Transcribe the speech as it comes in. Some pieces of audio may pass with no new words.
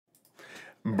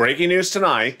Breaking news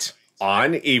tonight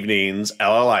on Evenings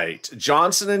LALATE.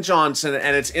 Johnson & Johnson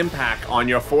and its impact on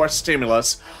your fourth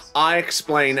stimulus. I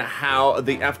explain how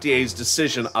the FDA's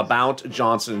decision about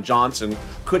Johnson & Johnson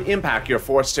could impact your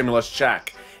fourth stimulus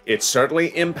check. It certainly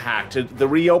impacted the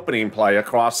reopening play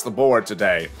across the board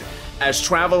today. As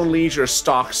travel and leisure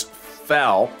stocks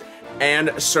fell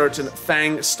and certain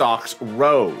FANG stocks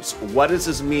rose. What does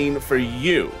this mean for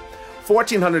you?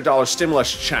 $1,400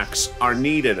 stimulus checks are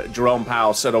needed, Jerome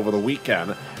Powell said over the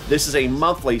weekend. This is a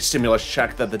monthly stimulus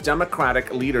check that the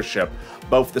Democratic leadership,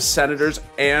 both the senators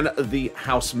and the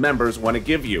House members, want to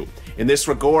give you. In this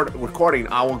recording,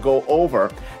 I will go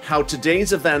over how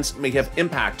today's events may have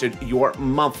impacted your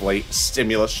monthly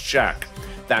stimulus check.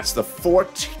 That's the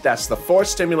fourth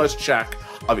stimulus check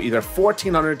of either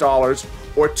 $1,400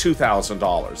 or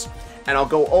 $2,000. And I'll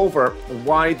go over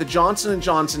why the Johnson &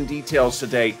 Johnson details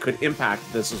today could impact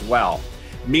this as well.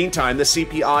 Meantime, the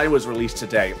CPI was released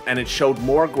today, and it showed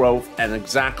more growth and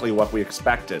exactly what we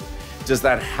expected. Does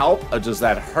that help or does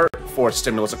that hurt for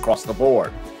stimulus across the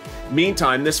board?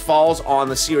 Meantime, this falls on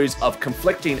the series of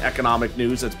conflicting economic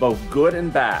news that's both good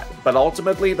and bad, but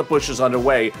ultimately the push is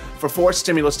underway for forced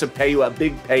stimulus to pay you a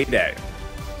big payday.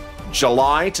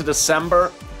 July to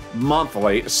December,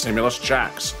 monthly stimulus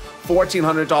checks.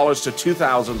 $1,400 to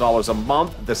 $2,000 a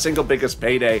month, the single biggest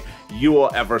payday you will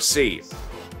ever see.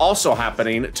 Also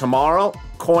happening tomorrow,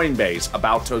 Coinbase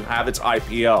about to have its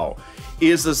IPO.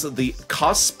 Is this the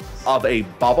cusp of a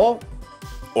bubble,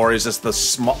 or is this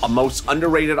the most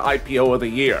underrated IPO of the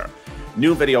year?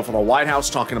 New video from the White House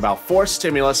talking about forced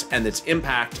stimulus and its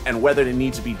impact and whether it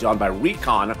needs to be done by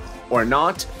recon or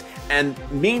not. And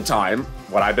meantime,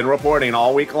 what I've been reporting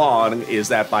all week long is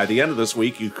that by the end of this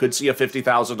week, you could see a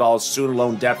 $50,000 student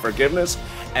loan debt forgiveness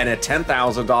and a $10,000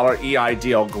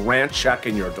 EIDL grant check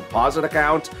in your deposit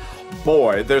account.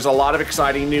 Boy, there's a lot of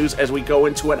exciting news as we go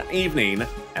into an evening,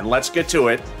 and let's get to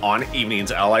it on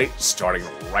Evenings LA, starting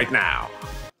right now.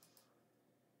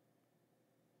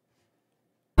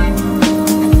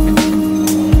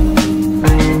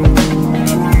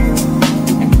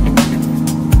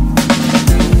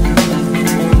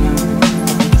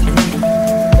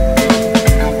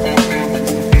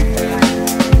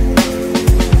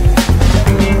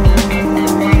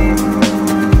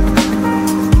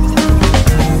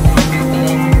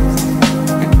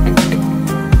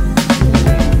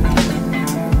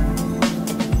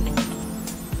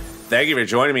 Thank you for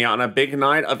joining me on a big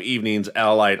night of Evenings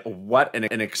LALATE. What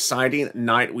an exciting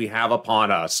night we have upon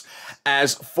us.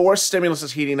 As fourth stimulus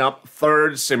is heating up,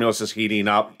 third stimulus is heating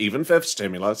up, even fifth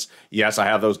stimulus. Yes, I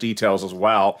have those details as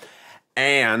well.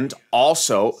 And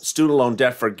also student loan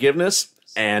debt forgiveness.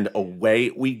 And away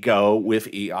we go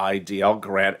with EIDL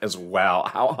grant as well.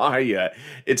 How are you?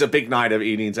 It's a big night of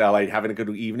Evenings LA. Having a good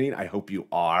evening? I hope you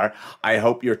are. I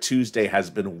hope your Tuesday has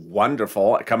been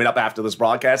wonderful. Coming up after this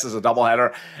broadcast is a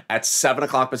doubleheader at 7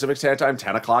 o'clock Pacific Standard Time,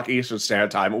 10 o'clock Eastern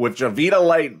Standard Time with Javita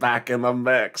Late back in the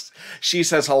mix. She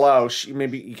says hello.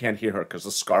 Maybe you can't hear her because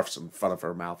the scarf's in front of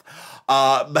her mouth.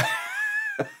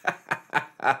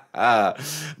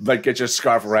 But get your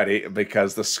scarf ready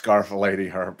because the scarf lady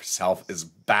herself is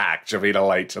back. Javita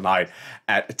Late tonight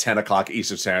at 10 o'clock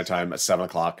Eastern Standard Time, at 7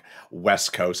 o'clock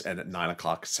West Coast, and at 9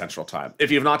 o'clock Central Time.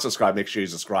 If you've not subscribed, make sure you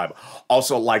subscribe.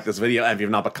 Also, like this video, and if you've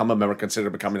not become a member, consider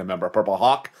becoming a member. Purple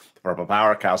Hawk, Purple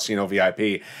Power, Calcino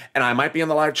VIP, and I might be in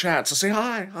the live chat, so say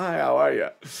hi. Hi, how are you?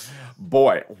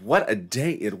 Boy, what a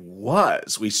day it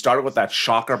was. We started with that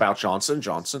shocker about Johnson &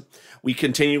 Johnson. We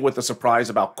continued with the surprise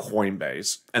about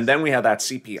Coinbase. And then we had that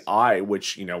CPI,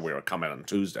 which, we were coming on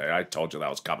Tuesday. I told you that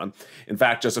was coming. In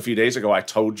fact, just a few days ago, I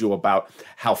told you about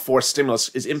how forced stimulus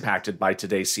is impacted by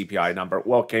today's CPI number.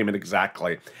 Well, it came in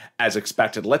exactly as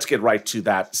expected. Let's get right to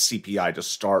that CPI to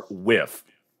start with.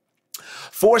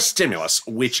 Forced stimulus,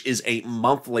 which is a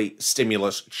monthly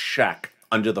stimulus check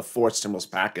under the fourth stimulus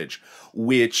package,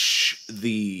 which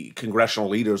the congressional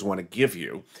leaders want to give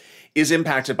you, is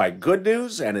impacted by good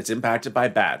news and it's impacted by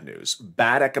bad news.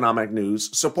 Bad economic news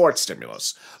supports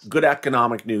stimulus. Good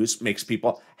economic news makes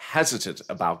people hesitant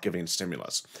about giving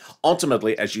stimulus.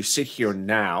 Ultimately, as you sit here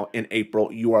now in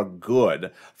April, you are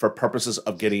good for purposes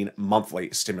of getting monthly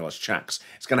stimulus checks.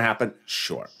 It's going to happen?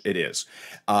 Sure, it is.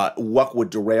 What would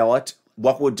derail it?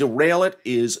 What would derail it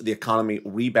is the economy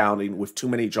rebounding with too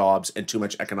many jobs and too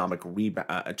much economic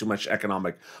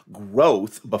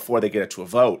growth before they get it to a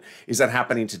vote. Is that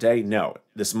happening today? No.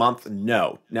 This month?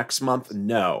 No. Next month?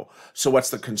 No. So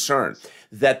what's the concern?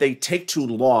 That they take too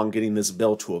long getting this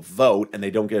bill to a vote and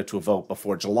they don't get it to a vote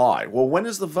before July. Well, when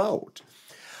is the vote?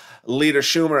 Leader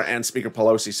Schumer and Speaker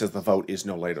Pelosi says the vote is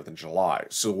no later than July.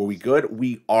 So are we good?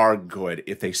 We are good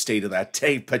if they stay to that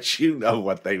date, but you know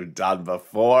what they've done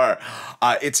before.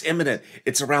 It's imminent.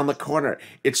 It's around the corner.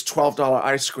 It's $12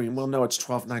 ice cream. Well, no, it's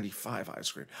 $12.95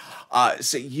 ice cream.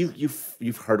 So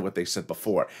you've heard what they said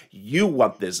before. You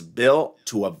want this bill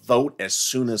to a vote as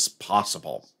soon as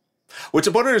possible. What's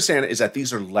important to understand is that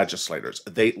these are legislators.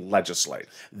 They legislate.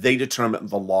 They determine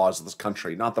the laws of this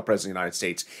country, not the President of the United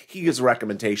States. He gives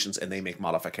recommendations and they make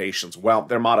modifications. Well,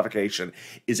 their modification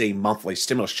is a monthly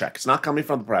stimulus check. It's not coming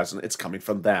from the President. It's coming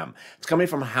from them. It's coming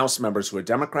from House members who are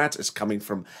Democrats. It's coming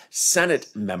from Senate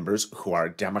members who are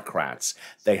Democrats.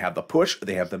 They have the push,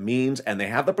 they have the means, and they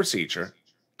have the procedure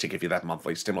to give you that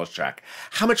monthly stimulus check.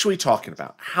 How much are we talking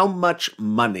about? How much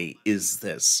money is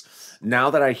this? Now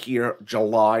that I hear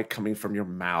July coming from your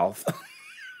mouth,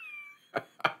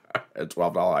 and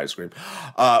 $12 ice cream,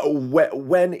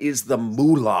 when is the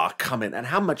moolah coming? And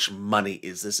how much money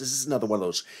is this? Is this another one of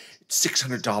those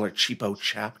 $600 cheapo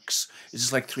checks? Is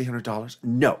this like $300?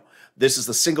 No. This is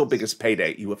the single biggest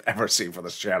payday you have ever seen for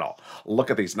this channel. Look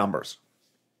at these numbers.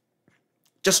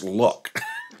 Just look.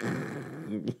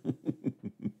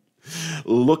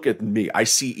 Look at me. We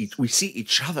see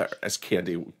each other, as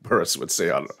Candy Burris would say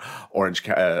on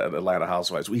Atlanta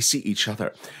Housewives. We see each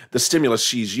other. The stimulus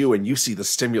sees you, and you see the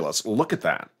stimulus. Look at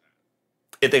that.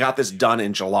 If they got this done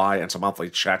in July and it's a monthly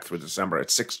check through December,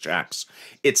 it's 6 checks.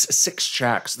 It's 6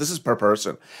 checks. This is per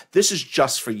person. This is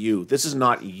just for you. This is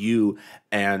not you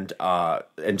and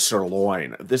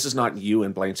Sirloin. This is not you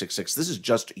and Blaine 66. This is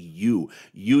just you.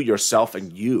 You, yourself,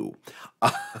 and you.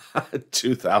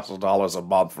 $2,000 a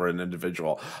month for an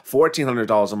individual.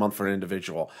 $1,400 a month for an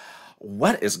individual.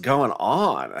 What is going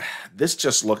on? This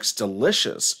just looks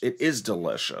delicious. It is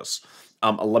delicious.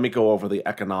 Let me go over the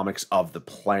economics of the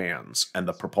plans and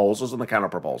the proposals and the counter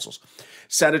proposals.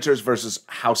 Senators versus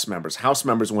House members. House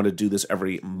members want to do this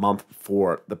every month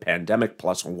for the pandemic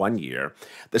plus 1 year.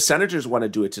 The senators want to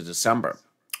do it to December.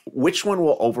 Which one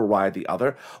will override the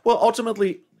other? Well,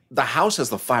 ultimately, the House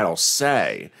has the final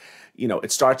say. You know,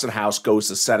 it starts in the House, goes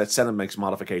to Senate, Senate makes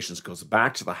modifications, goes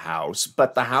back to the House,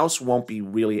 but the House won't be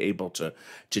really able to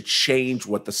change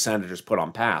what the senators put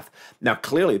on path. Now,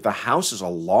 clearly, the House is a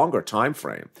longer time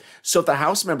frame. So if the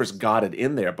House members got it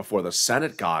in there before the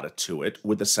Senate got it to it,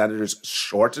 would the senators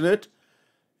shorten it?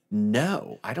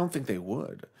 No, I don't think they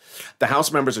would. The House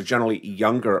members are generally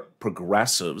younger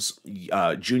progressives,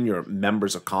 junior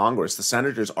members of Congress. The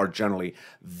senators are generally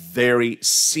very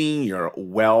senior,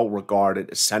 well-regarded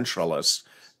centralist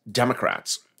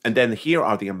Democrats. And then here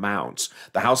are the amounts.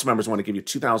 The House members want to give you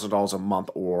 $2,000 a month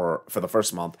or for the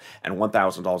first month and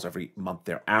 $1,000 every month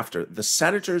thereafter. The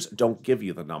senators don't give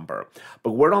you the number.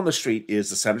 But word on the street is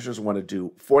the senators want to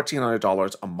do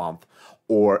 $1,400 a month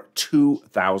or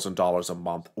 $2,000 a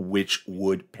month, which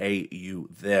would pay you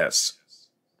this.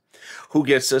 Who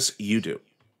gets this? You do.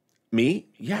 Me?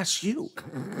 Yes, you.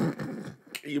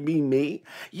 You mean me?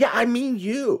 Yeah, I mean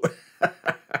you.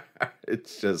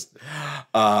 It's just,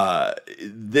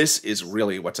 this is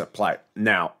really what's at play.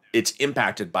 Now, it's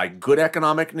impacted by good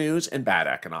economic news and bad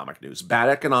economic news. Bad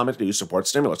economic news supports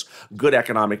stimulus. Good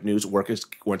economic news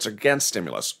works against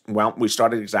stimulus. Well, we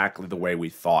started exactly the way we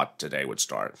thought today would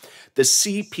start. The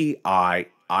CPI,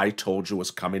 I told you,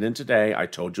 was coming in today. I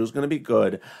told you it was going to be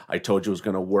good. I told you it was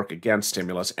going to work against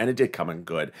stimulus, and it did come in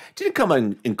good. It didn't come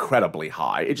in incredibly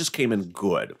high. It just came in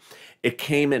good. It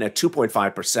came in at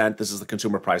 2.5%. This is the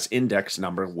Consumer Price Index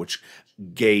number, which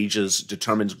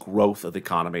determines growth of the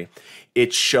economy.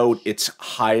 It showed its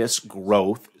highest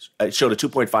growth. It showed a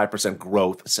 2.5%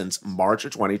 growth since March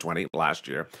of 2020, last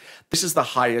year. This is the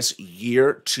highest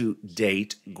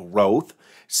year-to-date growth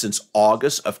since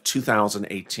August of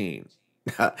 2018.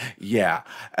 Yeah,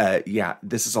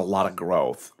 this is a lot of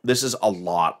growth. This is a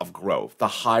lot of growth. The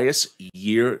highest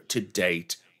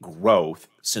year-to-date growth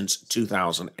since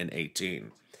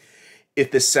 2018. If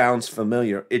this sounds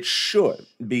familiar, it should,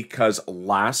 because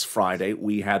last Friday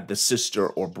we had the sister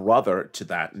or brother to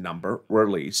that number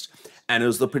released, and it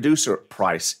was the Producer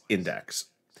Price Index.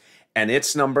 And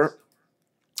its number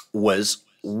was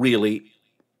really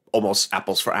almost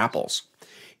apples for apples.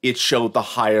 It showed the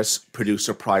highest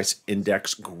Producer Price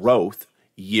Index growth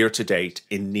year to date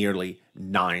in nearly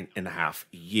 9.5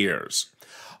 years.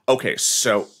 Okay,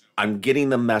 so I'm getting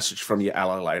the message from you,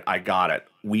 LALATE. I got it.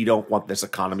 We don't want this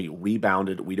economy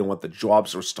rebounded. We don't want the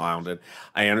jobs restounded.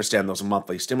 I understand those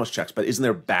monthly stimulus checks, but isn't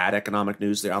there bad economic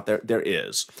news out there? There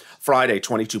is. Friday,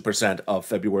 22% of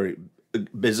February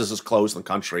businesses closed in the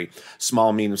country,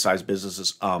 small, medium-sized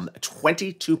businesses,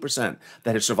 22%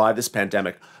 that had survived this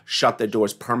pandemic shut their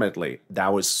doors permanently.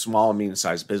 That was small and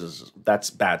medium-sized businesses. That's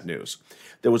bad news.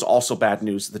 There was also bad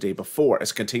news the day before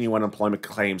as continuing unemployment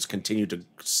claims continued to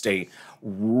stay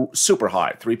super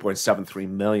high, 3.73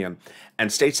 million.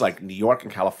 And states like New York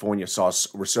and California saw a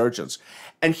resurgence.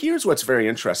 And here's what's very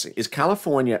interesting is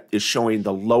California is showing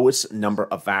the lowest number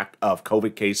of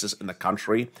COVID cases in the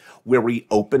country. We're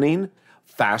reopening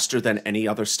faster than any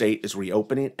other state is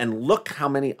reopening. And look how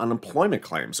many unemployment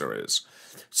claims there is.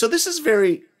 So this is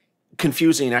very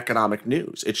confusing economic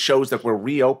news. It shows that we're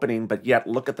reopening, but yet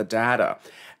look at the data.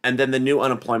 And then the new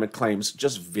unemployment claims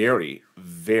just very,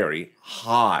 very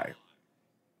high.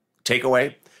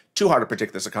 Takeaway, too hard to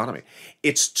predict this economy.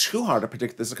 It's too hard to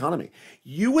predict this economy.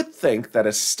 You would think that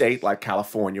a state like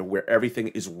California, where everything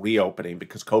is reopening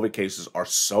because COVID cases are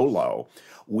so low,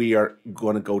 we are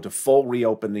going to go to full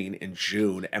reopening in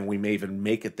June, and we may even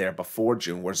make it there before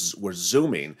June. We're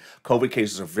zooming. COVID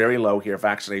cases are very low here.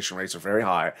 Vaccination rates are very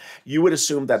high. You would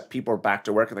assume that people are back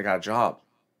to work and they got a job.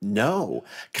 No.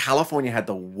 California had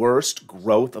the worst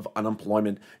growth of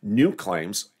unemployment new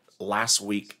claims last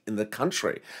week in the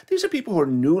country. These are people who are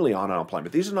newly on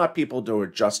unemployment. These are not people who are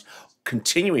just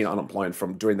continuing unemployment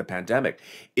from during the pandemic.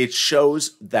 It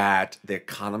shows that the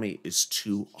economy is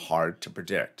too hard to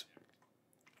predict.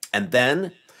 And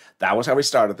then, that was how we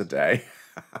started the day.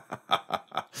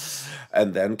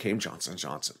 And then came Johnson &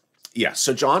 Johnson. Yes,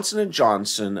 so Johnson &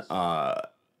 Johnson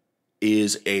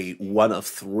is one of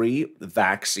 3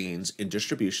 vaccines in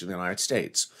distribution in the United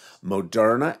States.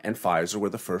 Moderna and Pfizer were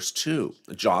the first 2.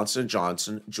 Johnson &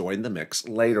 Johnson joined the mix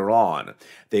later on.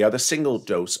 They are the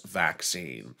single-dose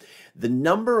vaccine. The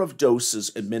number of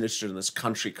doses administered in this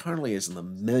country currently is in the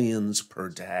millions per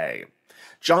day.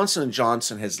 Johnson &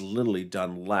 Johnson has literally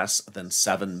done less than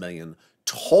 7 million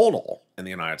total in the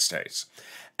United States.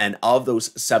 And of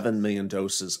those 7 million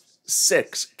doses,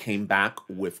 6 came back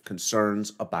with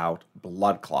concerns about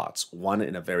blood clots, 1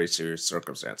 in a very serious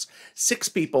circumstance. 6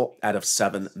 people out of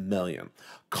 7 million,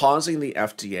 causing the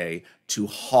FDA to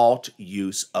halt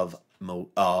use of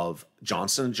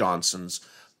Johnson & Johnson's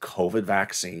COVID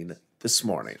vaccine this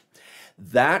morning.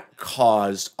 That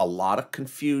caused a lot of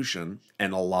confusion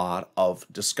and a lot of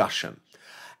discussion.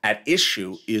 At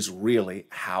issue is really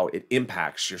how it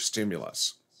impacts your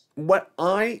stimulus. What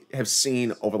I have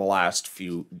seen over the last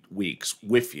few weeks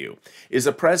with you is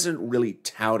the president really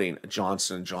touting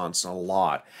Johnson & Johnson a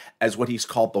lot as what he's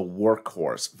called the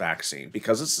workhorse vaccine,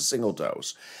 because it's a single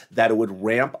dose, that it would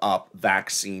ramp up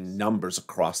vaccine numbers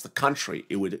across the country.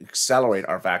 It would accelerate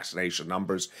our vaccination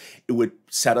numbers. It would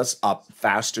set us up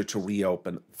faster to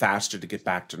reopen, faster to get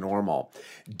back to normal.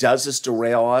 Does this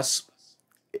derail us?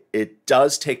 It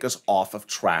does take us off of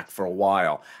track for a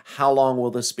while. How long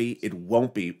will this be? It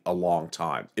won't be a long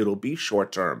time. It'll be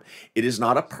short term. It is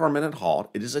not a permanent halt.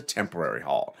 It is a temporary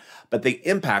halt. But the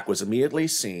impact was immediately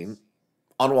seen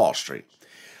on Wall Street.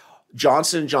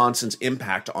 Johnson & Johnson's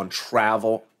impact on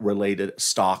travel-related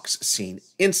stocks seen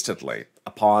instantly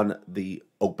upon the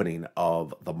opening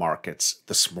of the markets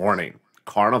this morning.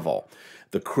 Carnival,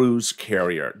 the cruise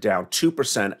carrier, down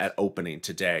 2% at opening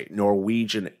today.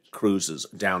 Norwegian Cruises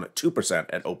down 2%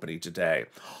 at opening today.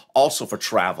 Also for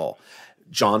travel,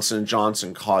 Johnson &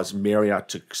 Johnson caused Marriott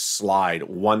to slide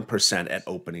 1% at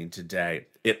opening today.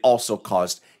 It also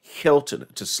caused Hilton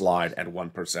to slide at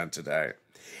 1% today.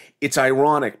 It's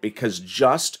ironic because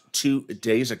just 2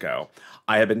 days ago,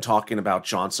 I have been talking about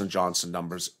Johnson & Johnson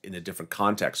numbers in a different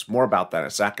context. More about that in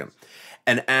a second.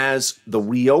 And as the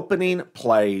reopening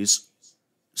plays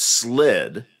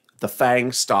slid, the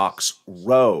FANG stocks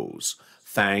rose.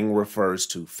 FANG refers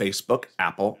to Facebook,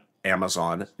 Apple,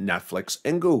 Amazon, Netflix,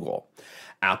 and Google.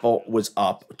 Apple was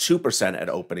up 2% at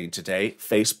opening today.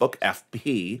 Facebook,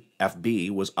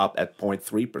 FB was up at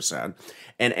 0.3%.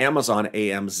 And Amazon,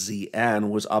 AMZN,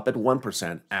 was up at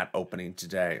 1% at opening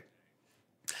today.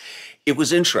 It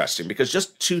was interesting because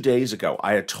just 2 days ago,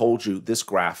 I had told you this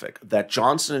graphic that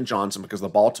Johnson & Johnson, because the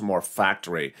Baltimore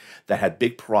factory that had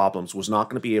big problems, was not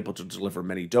going to be able to deliver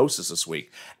many doses this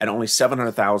week, and only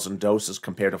 700,000 doses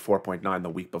compared to 4.9 the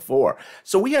week before.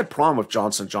 So we had problem with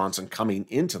Johnson & Johnson coming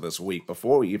into this week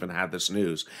before we even had this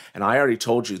news. And I already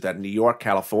told you that New York,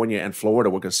 California, and Florida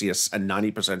were going to see a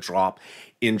 90% drop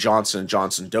in Johnson &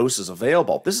 Johnson doses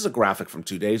available. This is a graphic from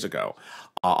 2 days ago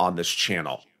on this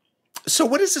channel. So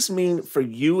what does this mean for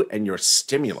you and your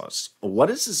stimulus? What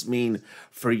does this mean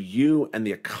for you and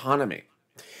the economy?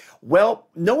 Well,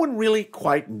 no one really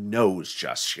quite knows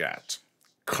just yet.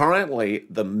 Currently,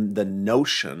 the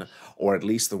notion, or at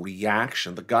least the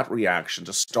reaction, the gut reaction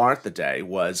to start the day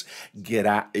was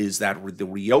is that the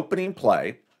reopening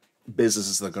play,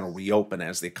 businesses that are going to reopen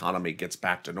as the economy gets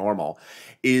back to normal,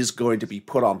 is going to be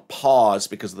put on pause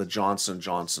because of the Johnson &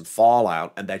 Johnson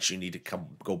fallout, and that you need to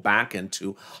go back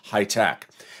into high tech.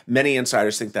 Many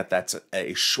insiders think that that's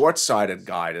a short-sighted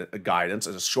guidance,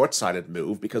 a short-sighted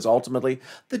move, because ultimately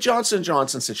the Johnson &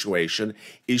 Johnson situation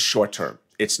is short-term.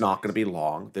 It's not going to be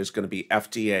long. There's going to be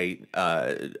FDA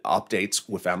updates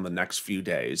within the next few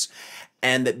days,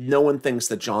 and that no one thinks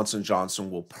that Johnson &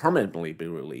 Johnson will permanently be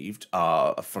relieved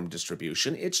from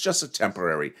distribution. It's just a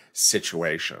temporary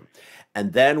situation.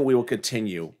 And then we will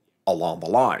continue along the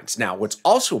lines. Now, what's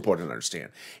also important to understand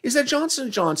is that Johnson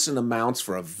 & Johnson amounts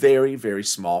for a very, very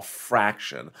small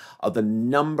fraction of the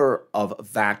number of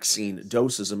vaccine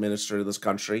doses administered in this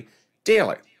country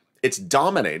daily. It's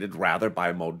dominated rather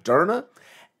by Moderna,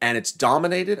 and it's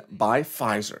dominated by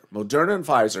Pfizer. Moderna and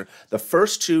Pfizer, the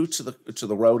first two to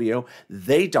the rodeo,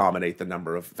 they dominate the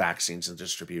number of vaccines in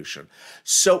distribution.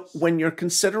 So when you're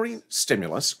considering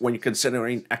stimulus, when you're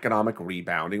considering economic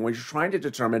rebounding, when you're trying to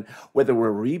determine whether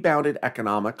we're rebounded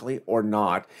economically or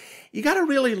not, you got to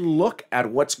really look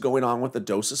at what's going on with the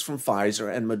doses from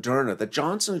Pfizer and Moderna. That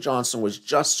Johnson & Johnson was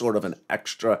just sort of an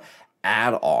extra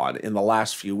add-on in the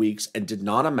last few weeks and did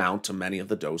not amount to many of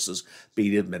the doses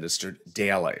being administered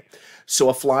daily. So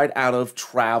a flight out of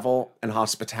travel and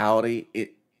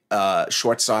hospitality,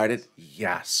 short-sighted?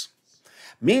 Yes.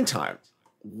 Meantime,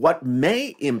 what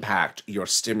may impact your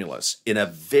stimulus in a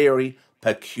very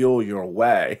peculiar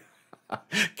way,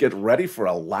 get ready for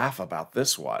a laugh about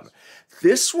this one.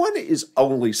 This one is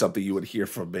only something you would hear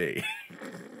from me.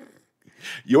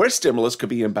 Your stimulus could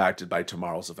be impacted by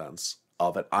tomorrow's events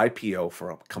of an IPO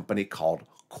for a company called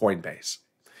Coinbase.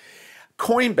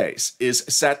 Coinbase is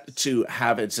set to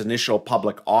have its initial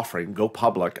public offering go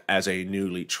public as a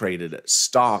newly traded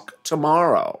stock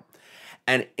tomorrow.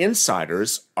 And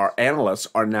insiders, our analysts,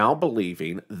 are now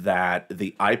believing that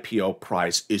the IPO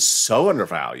price is so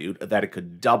undervalued that it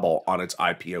could double on its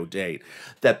IPO date,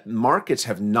 that markets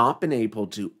have not been able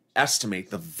to estimate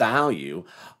the value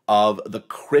of the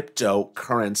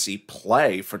cryptocurrency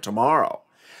play for tomorrow.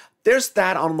 There's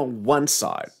that on the one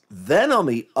side. Then on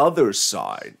the other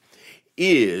side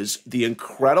is the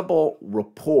incredible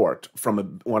report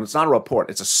from, well, it's not a report,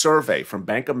 it's a survey from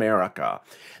Bank of America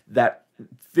that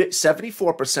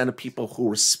 74% of people who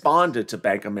responded to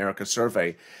Bank of America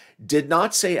survey did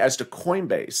not say as to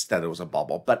Coinbase that it was a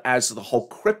bubble, but as to the whole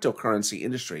cryptocurrency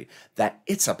industry that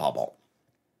it's a bubble.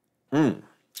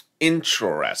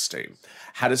 Interesting.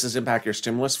 How does this impact your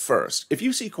stimulus? First, if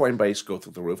you see Coinbase go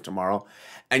through the roof tomorrow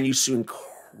and you see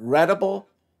incredible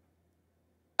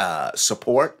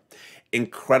support,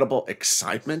 incredible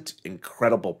excitement,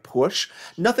 incredible push,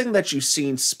 nothing that you've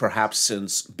seen perhaps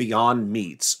since Beyond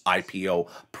Meat's IPO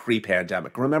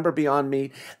pre-pandemic. Remember Beyond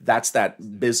Meat? That's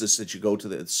that business that you go to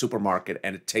the supermarket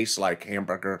and it tastes like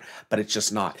hamburger, but it's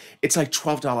just not. It's like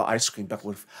 $12 ice cream, but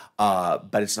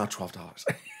it's not $12.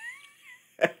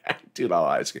 $2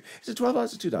 ice cream. Is it $12 or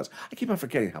 $2? I keep on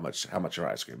forgetting how much your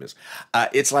ice cream is.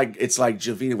 It's like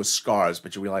Javita with scars,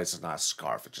 but you realize it's not a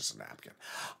scarf; it's just a napkin.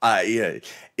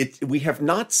 We have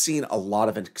not seen a lot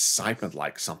of excitement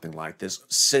like something like this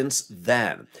since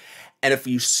then. And if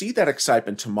you see that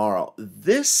excitement tomorrow,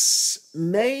 this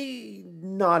may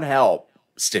not help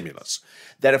stimulus.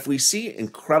 That if we see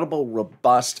incredible,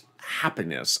 robust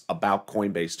happiness about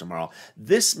Coinbase tomorrow,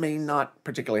 this may not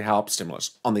particularly help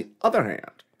stimulus. On the other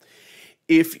hand,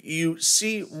 if you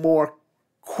see more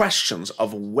questions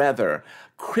of whether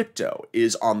crypto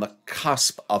is on the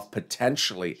cusp of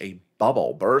potentially a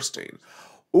bubble bursting,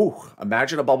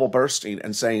 imagine a bubble bursting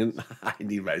and saying, I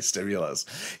need my stimulus.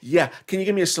 Yeah, can you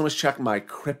give me a stimulus check? My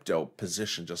crypto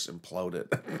position just imploded.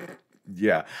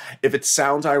 Yeah, if it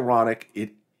sounds ironic,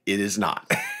 it is not.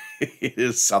 It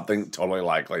is something totally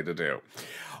likely to do.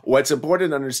 What's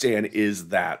important to understand is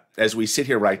that as we sit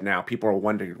here right now, people are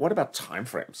wondering, what about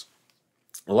timeframes?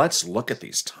 Let's look at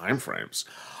these timeframes.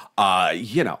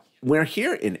 We're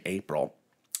here in April,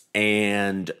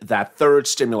 and that third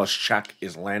stimulus check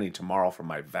is landing tomorrow for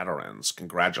my veterans.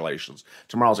 Congratulations.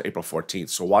 Tomorrow's April 14th,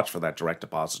 so watch for that direct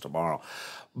deposit tomorrow.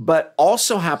 But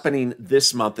also happening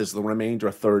this month is the remainder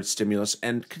of third stimulus,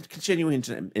 and continuing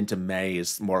into May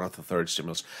is more of the third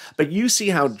stimulus. But you see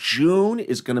how June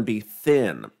is going to be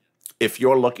thin if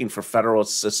you're looking for federal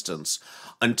assistance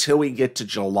until we get to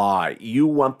July. You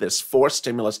want this fourth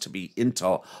stimulus to be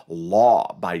into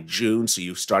law by June, so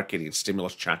you start getting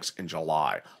stimulus checks in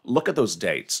July. Look at those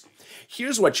dates.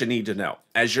 Here's what you need to know.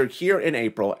 As you're here in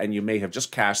April and you may have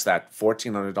just cashed that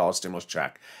 $1,400 stimulus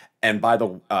check, And by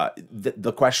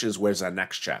the question is, where's that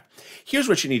next check? Here's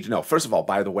what you need to know. First of all,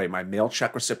 by the way, my mail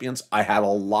check recipients, I had a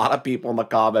lot of people in the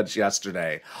comments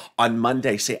yesterday on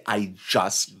Monday say, I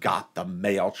just got the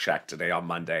mail check today on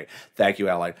Monday. Thank you,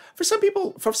 LA. For some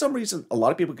people, for some reason, a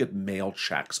lot of people get mail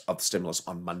checks of stimulus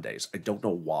on Mondays. I don't know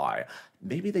why.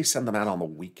 Maybe they send them out on the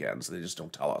weekends. They just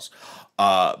don't tell us.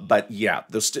 But yeah,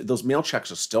 those mail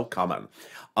checks are still coming.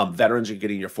 Veterans are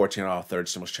getting your $14 third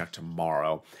stimulus check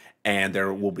tomorrow. And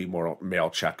there will be more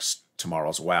mail checks tomorrow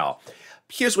as well.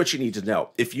 Here's what you need to know.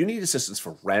 If you need assistance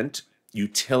for rent,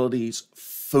 utilities,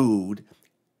 food,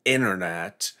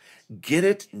 internet, get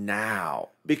it now,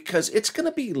 because it's going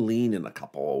to be lean in a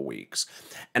couple of weeks.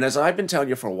 And as I've been telling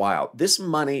you for a while, this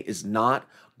money is not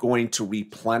going to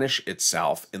replenish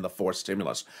itself in the fourth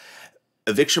stimulus.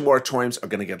 Eviction moratoriums are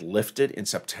going to get lifted in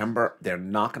September. They're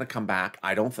not going to come back,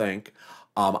 I don't think.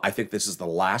 I think this is the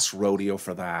last rodeo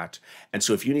for that. And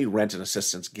so if you need rent and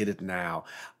assistance, get it now.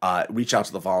 Reach out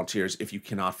to the volunteers if you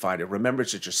cannot find it. Remember,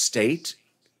 it's at your state,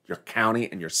 your county,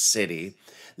 and your city.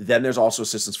 Then there's also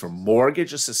assistance for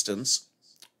mortgage assistance,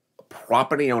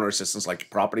 property owner assistance,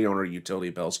 like property owner utility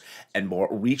bills, and more.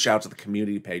 Reach out to the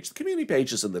community page. The community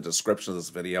page is in the description of this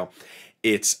video.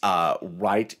 It's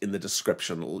right in the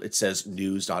description. It says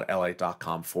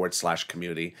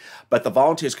news.la.com/community. But the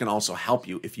volunteers can also help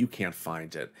you if you can't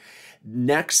find it.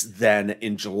 Next, then,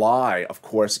 in July, of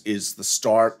course, is the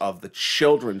start of the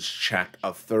children's check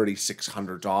of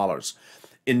 $3,600.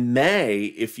 In May,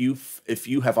 if you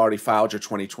have already filed your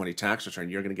 2020 tax return,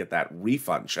 you're going to get that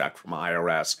refund check from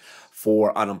IRS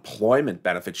for unemployment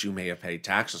benefits you may have paid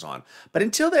taxes on. But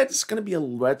until then, it's going to be a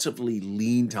relatively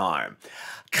lean time.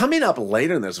 Coming up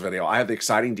later in this video, I have the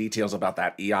exciting details about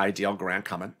that EIDL grant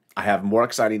coming. I have more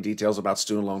exciting details about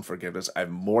student loan forgiveness. I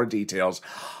have more details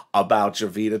about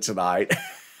Javita tonight.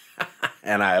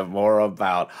 And I have more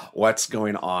about what's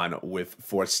going on with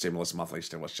fourth stimulus, monthly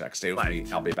stimulus checks. Stay with me.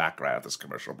 I'll be back right after this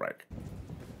commercial break.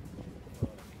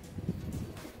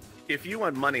 If you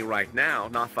want money right now,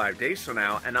 not 5 days from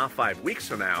now, and not 5 weeks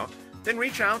from now, then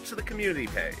reach out to the community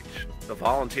page. The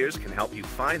volunteers can help you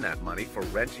find that money for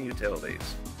rent and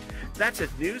utilities. That's at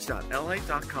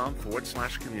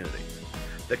news.la.com/community.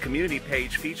 The community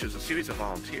page features a series of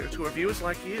volunteers who are viewers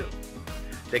like you.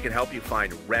 They can help you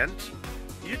find rent,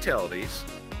 utilities,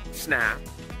 SNAP,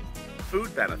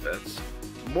 food benefits,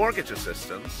 mortgage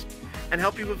assistance, and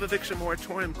help you with eviction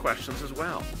moratorium questions as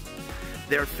well.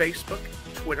 Their Facebook,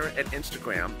 Twitter, and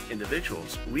Instagram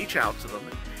individuals reach out to them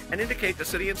and indicate the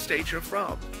city and state you're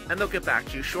from, and they'll get back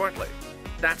to you shortly.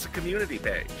 That's a community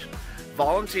page.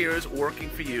 Volunteers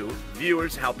working for you,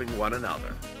 viewers helping one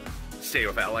another. Stay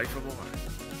with LA for more.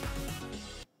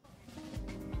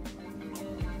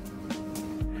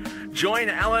 Join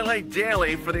LALATE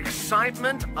Daily for the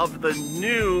excitement of the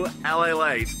new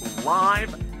LALATE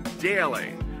live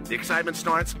daily. The excitement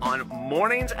starts on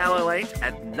mornings LALATE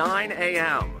at 9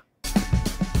 a.m.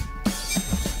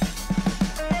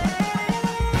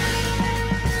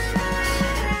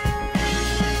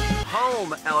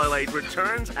 Home LALATE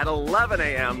returns at 11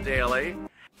 a.m. daily.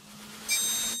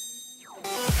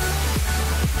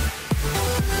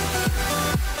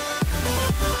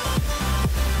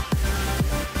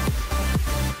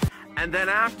 And then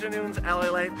afternoons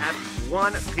LALATE at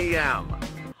 1 p.m.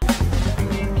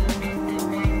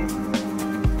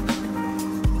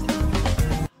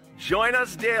 Join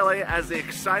us daily as the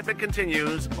excitement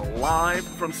continues live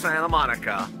from Santa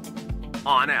Monica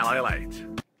on LALATE.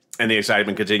 And the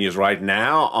excitement continues right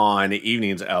now on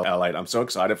Evenings LALATE. I'm so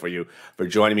excited for you for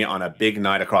joining me on a big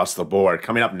night across the board.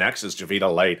 Coming up next is Javita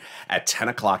Late at 10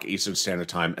 o'clock Eastern Standard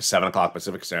Time, 7 o'clock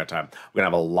Pacific Standard Time. We're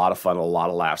going to have a lot of fun, a lot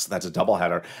of laughs. That's a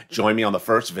doubleheader. Join me on the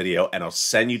first video, and I'll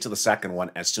send you to the second one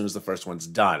as soon as the first one's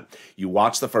done. You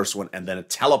watch the first one, and then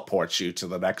it teleports you to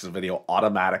the next video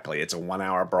automatically. It's a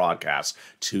 1-hour broadcast,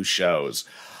 2 shows.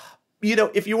 You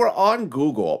know, if you were on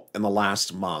Google in the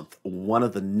last month, one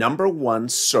of the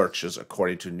 #1 searches,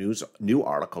 according to new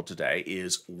article today,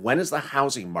 is when is the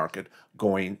housing market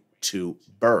going to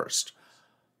burst?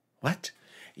 What?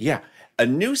 Yeah, a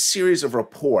new series of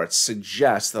reports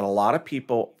suggests that a lot of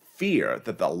people fear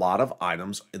that a lot of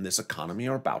items in this economy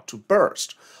are about to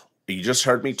burst. You just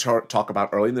heard me talk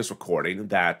about early in this recording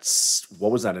that,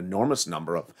 what was that enormous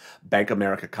number of Bank of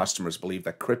America customers believe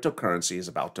that cryptocurrency is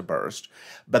about to burst.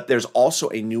 But there's also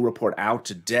a new report out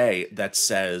today that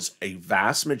says a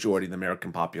vast majority of the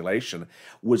American population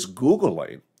was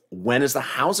Googling, when is the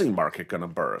housing market going to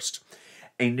burst?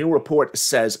 A new report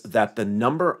says that the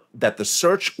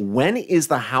search, when is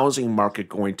the housing market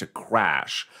going to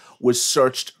crash, was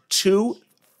searched 2,000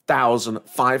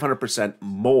 2,500%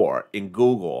 more in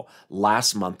Google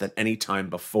last month than any time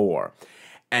before.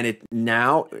 And it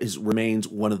now remains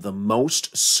one of the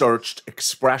most searched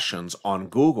expressions on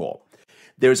Google.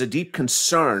 There's a deep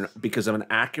concern because of an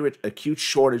acute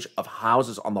shortage of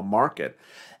houses on the market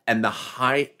and the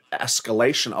high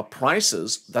escalation of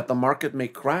prices that the market may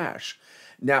crash.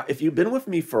 Now, if you've been with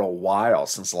me for a while,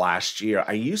 since last year,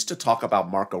 I used to talk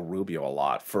about Marco Rubio a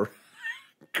lot, for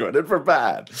good and for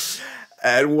bad.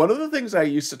 And one of the things I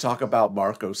used to talk about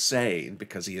Marco saying,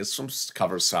 because he is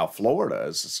covers South Florida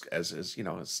as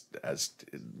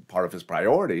part of his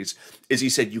priorities, is he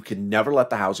said you can never let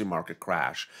the housing market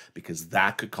crash because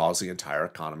that could cause the entire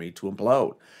economy to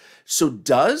implode. So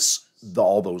does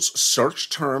all those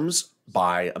search terms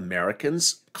by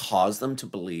Americans cause them to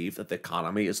believe that the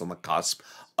economy is on the cusp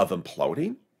of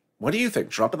imploding? What do you think?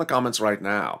 Drop in the comments right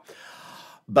now.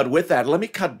 But with that, let me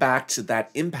cut back to that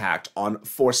impact on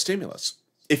forced stimulus.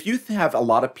 If you have a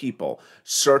lot of people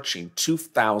searching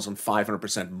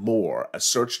 2,500% more, a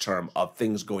search term of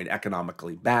things going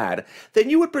economically bad, then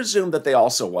you would presume that they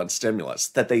also want stimulus,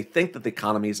 that they think that the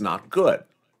economy is not good.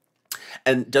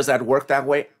 And does that work that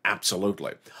way?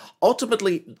 Absolutely.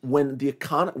 Ultimately, when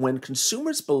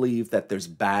consumers believe that there's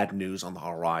bad news on the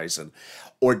horizon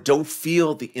or don't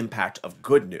feel the impact of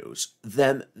good news,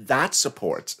 then that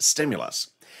supports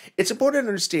stimulus. It's important to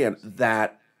understand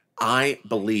that I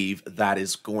believe that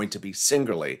is going to be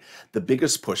singularly the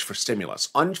biggest push for stimulus.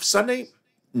 On Sunday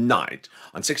night,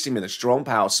 on 60 Minutes, Jerome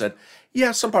Powell said,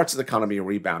 yeah, some parts of the economy are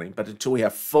rebounding, but until we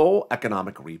have full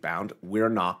economic rebound, we're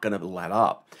not going to let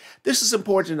up. This is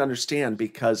important to understand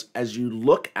because as you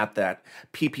look at that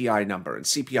PPI number and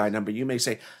CPI number, you may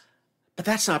say, but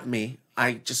that's not me.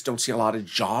 I just don't see a lot of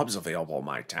jobs available in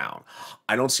my town.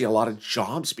 I don't see a lot of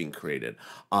jobs being created.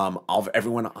 Of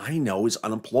everyone I know is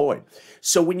unemployed.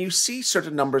 So when you see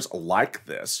certain numbers like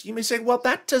this, you may say, well,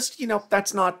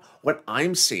 that's not what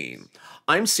I'm seeing.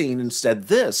 I'm seeing instead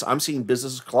this. I'm seeing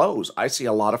businesses close. I see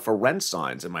a lot of for rent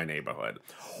signs in my neighborhood.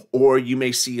 Or you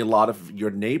may see a lot of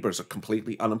your neighbors are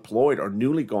completely unemployed or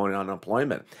newly going on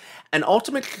unemployment. And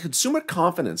ultimately, consumer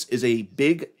confidence is a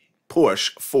big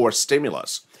push for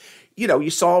stimulus. You know, you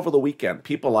saw over the weekend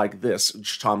people like this,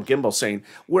 Tom Gimbel, saying,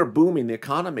 we're booming the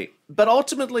economy. But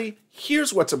ultimately,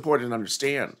 here's what's important to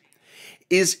understand,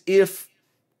 is if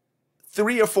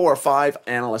 3 or 4 or 5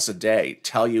 analysts a day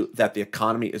tell you that the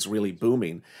economy is really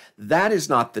booming, that is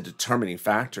not the determining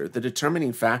factor. The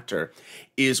determining factor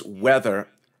is whether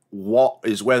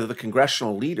the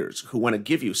congressional leaders who want to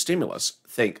give you stimulus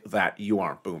think that you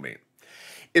aren't booming.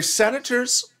 If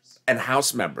senators and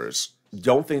House members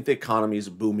don't think the economy is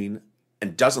booming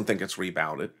and doesn't think it's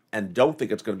rebounded and don't think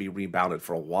it's going to be rebounded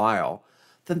for a while,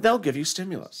 then they'll give you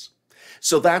stimulus.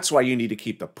 So that's why you need to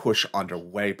keep the push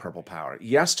underway, Purple Power.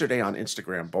 Yesterday on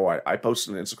Instagram, boy, I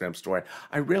posted an Instagram story.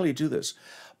 I rarely do this,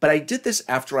 but I did this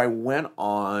after I went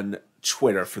on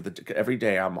Twitter every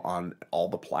day I'm on all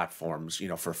the platforms,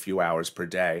 for a few hours per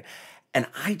day. And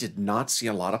I did not see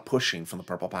a lot of pushing from the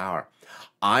Purple Power.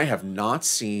 I have not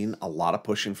seen a lot of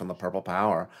pushing from the Purple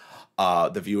Power,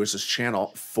 the viewers'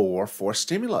 channel for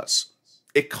stimulus.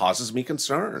 It causes me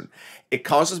concern. It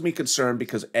causes me concern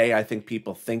because A, I think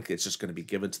people think it's just going to be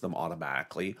given to them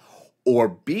automatically, or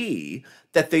B,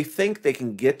 that they think they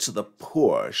can get to the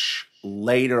push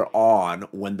later on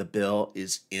when the bill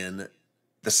is in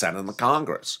the Senate and the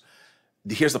Congress.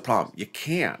 Here's the problem. You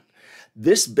can't.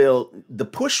 This bill, the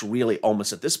push really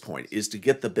almost at this point is to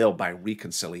get the bill by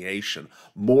reconciliation,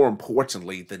 more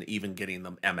importantly than even getting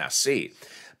them MSC,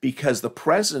 because the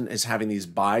president is having these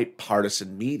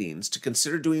bipartisan meetings to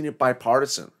consider doing it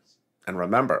bipartisan. And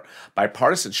remember,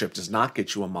 bipartisanship does not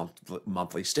get you a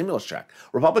monthly stimulus check.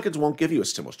 Republicans won't give you a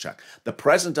stimulus check. The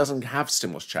president doesn't have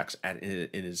stimulus checks in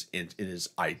his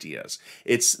ideas.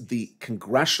 It's the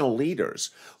congressional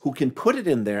leaders who can put it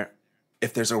in there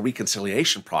if there's a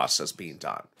reconciliation process being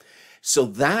done. So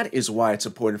that is why it's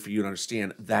important for you to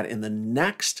understand that in the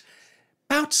next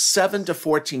about 7 to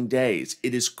 14 days,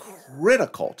 it is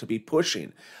critical to be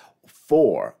pushing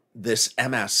for this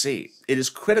MSC. It is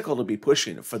critical to be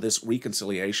pushing for this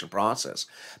reconciliation process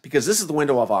because this is the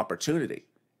window of opportunity.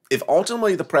 If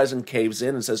ultimately the president caves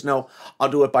in and says, no, I'll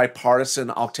do it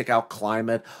bipartisan, I'll take out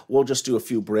climate, we'll just do a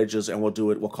few bridges and we'll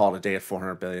call it a day at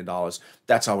 $400 billion.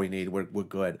 That's all we need, we're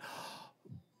good.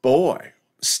 Boy,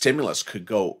 stimulus could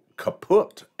go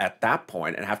kaput at that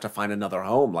point and have to find another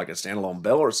home, like a standalone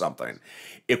bill or something.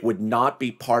 It would not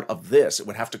be part of this. It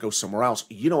would have to go somewhere else.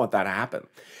 You don't want that to happen.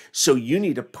 So you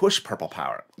need to push Purple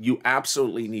Power. You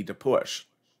absolutely need to push.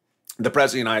 The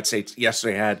President of the United States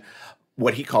yesterday had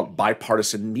what he called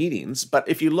bipartisan meetings. But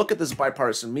if you look at this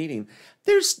bipartisan meeting,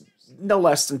 there's no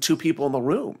less than 2 people in the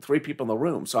room, 3 people in the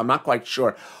room. So I'm not quite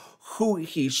sure who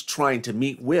he's trying to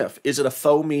meet with. Is it a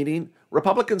faux meeting?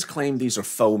 Republicans claim these are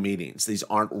faux meetings. These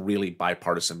aren't really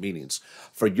bipartisan meetings.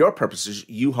 For your purposes,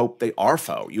 you hope they are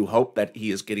faux. You hope that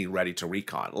he is getting ready to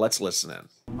recon. Let's listen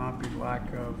in. Not be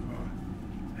lack of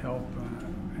help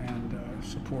and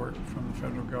support from the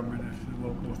federal government if the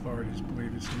local authorities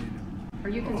believe it's needed. Are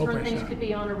you concerned things could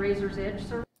be on a razor's edge,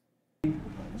 sir?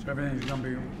 So everything's going to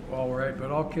be all right,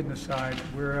 but all kidding aside,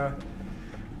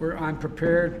 I'm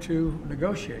prepared to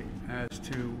negotiate as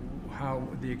to how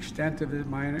the extent of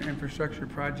my infrastructure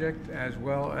project, as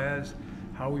well as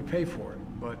how we pay for it.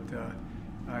 But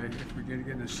if we're going to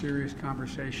get in a serious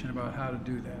conversation about how to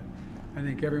do that, I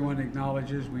think everyone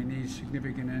acknowledges we need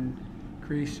significant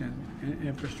increase in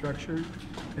infrastructure.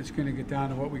 It's going to get down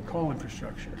to what we call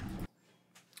infrastructure.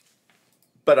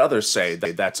 But others say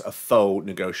that that's a faux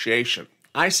negotiation.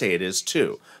 I say it is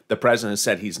too. The president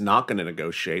said he's not going to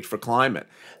negotiate for climate.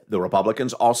 The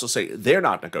Republicans also say they're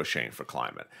not negotiating for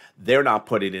climate. They're not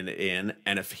putting it in,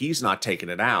 and if he's not taking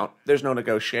it out, there's no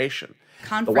negotiation.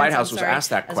 The White House was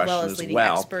asked that question as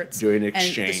well during an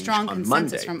exchange on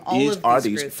Monday. Are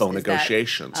these faux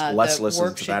negotiations? Let's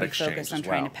listen to that exchange as well. On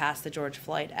trying to pass the George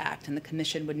Floyd Act, and the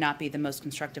commission would not be the most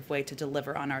constructive way to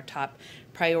deliver on our top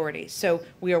priorities. So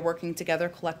we are working together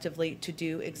collectively to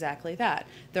do exactly that.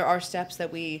 There are steps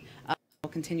that we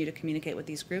will continue to communicate with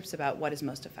these groups about what is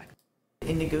most effective.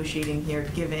 In negotiating here,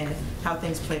 given how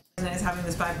things play. The president is having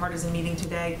this bipartisan meeting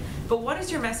today, but what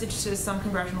is your message to some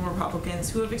congressional Republicans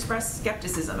who have expressed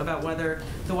skepticism about whether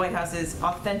the White House is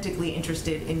authentically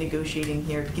interested in negotiating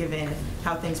here, given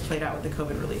how things played out with the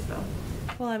COVID relief bill?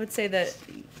 Well, I would say that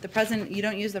the president, you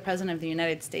don't use the president of the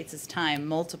United States' time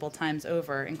multiple times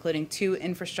over, including 2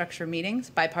 infrastructure meetings,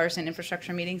 bipartisan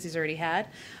infrastructure meetings he's already had,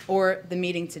 or the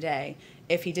meeting today,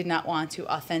 if he did not want to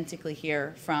authentically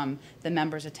hear from the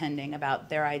members attending about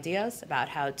their ideas about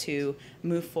how to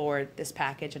move forward this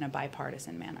package in a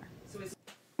bipartisan manner.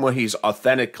 Well, he's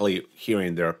authentically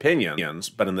hearing their opinions,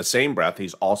 but in the same breath,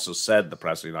 he's also said, the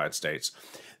President of the United States,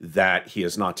 that he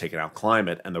has not taken out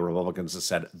climate, and the Republicans have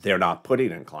said they're not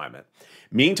putting in climate.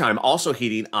 Meantime, also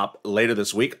heating up later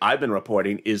this week, I've been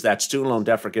reporting, is that student loan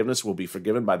debt forgiveness will be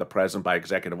forgiven by the president by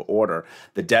executive order.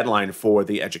 The deadline for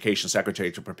the education secretary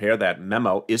to prepare that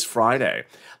memo is Friday.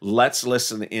 Let's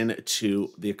listen in to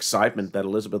the excitement that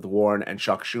Elizabeth Warren and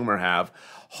Chuck Schumer have,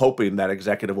 hoping that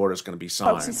executive order is going to be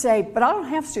signed. Folks who say, but I don't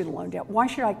have student loan debt. Why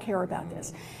should I care about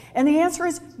this? And the answer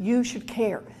is you should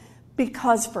care.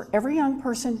 Because for every young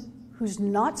person who's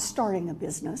not starting a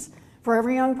business, for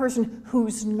every young person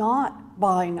who's not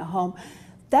buying a home,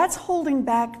 that's holding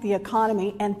back the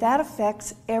economy, and that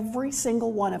affects every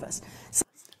single one of us.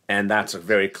 And that's a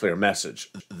very clear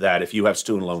message that if you have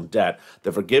student loan debt,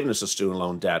 the forgiveness of student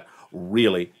loan debt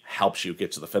really helps you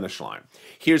get to the finish line.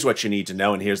 Here's what you need to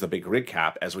know, and here's the big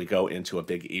recap as we go into a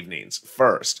big evenings.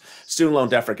 First, student loan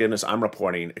debt forgiveness, I'm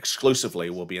reporting exclusively,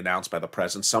 will be announced by the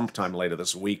president sometime later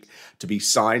this week to be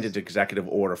signed into executive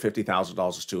order, $50,000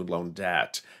 of student loan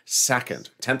debt. Second,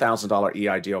 $10,000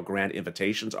 EIDL grant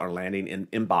invitations are landing in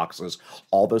inboxes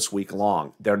all this week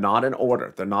long. They're not in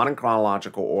order. They're not in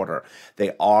chronological order.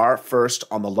 They are first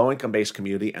on the low-income-based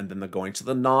community, and then they're going to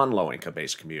the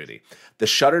non-low-income-based community. The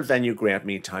shuttered venue grant,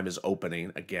 meantime, is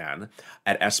opening again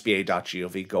at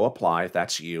sba.gov. Go apply if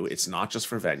that's you. It's not just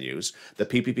for venues. The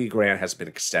PPP grant has been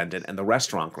extended, and the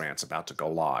restaurant grant's about to go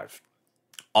live.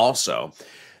 Also,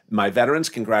 my veterans,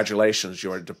 congratulations.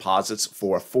 Your deposits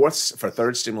for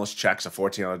third stimulus checks of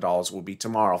 $1,400 will be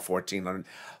tomorrow.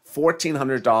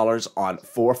 $1,400 on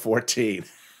 4/14.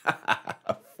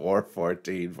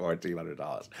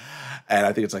 $1,400. And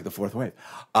I think it's like the 4th wave.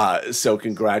 So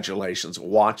congratulations.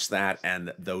 Watch that,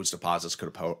 and those deposits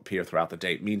could appear throughout the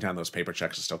day. Meantime, those paper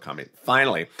checks are still coming.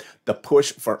 Finally, the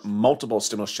push for multiple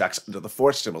stimulus checks into the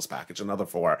 4th stimulus package, another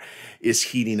 4, is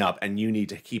heating up, and you need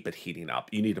to keep it heating up.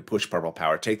 You need to push Purple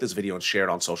Power. Take this video and share it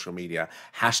on social media.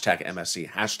 Hashtag MSC,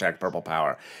 hashtag Purple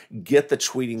Power. Get the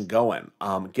tweeting going.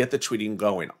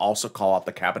 Also call up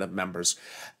the cabinet members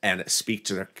and speak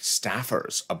to their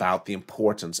staffers about the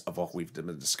importance of what we've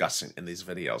been discussing in these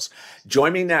videos.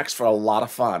 Join me next for a lot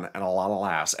of fun and a lot of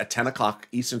laughs at 10 o'clock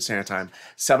Eastern Standard Time,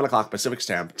 7 o'clock Pacific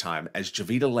Standard Time, as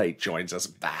LALATE joins us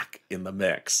back in the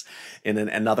mix. In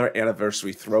another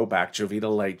anniversary throwback,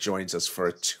 LALATE joins us for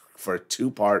a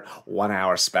 2-part,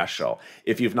 1-hour special.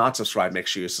 If you've not subscribed, make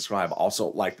sure you subscribe.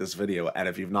 Also, like this video. And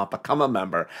if you've not become a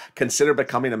member, consider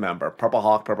becoming a member. Purple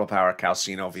Hawk, Purple Power,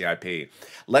 Calcino VIP.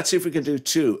 Let's see if we can do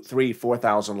 2,000, 3,000,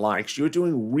 4,000 likes. You're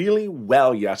doing really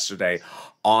well yesterday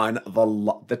on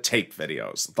the take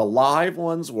videos. The live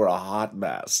ones were a hot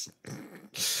mess.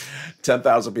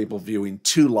 10,000 people viewing,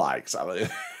 2 likes. I mean,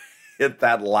 hit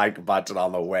that like button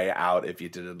on the way out if you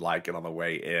didn't like it on the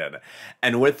way in.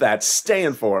 And with that, stay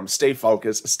informed, stay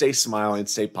focused, stay smiling,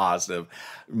 stay positive.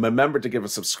 Remember to give a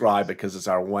subscribe because it's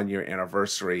our 1-year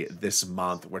anniversary this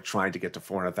month. We're trying to get to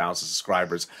 400,000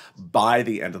 subscribers by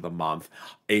the end of the month.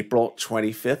 April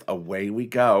 25th, away we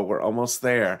go. We're almost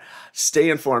there.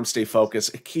 Stay informed, stay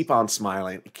focused, keep on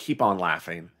smiling, keep on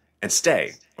laughing, and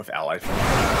stay with LA.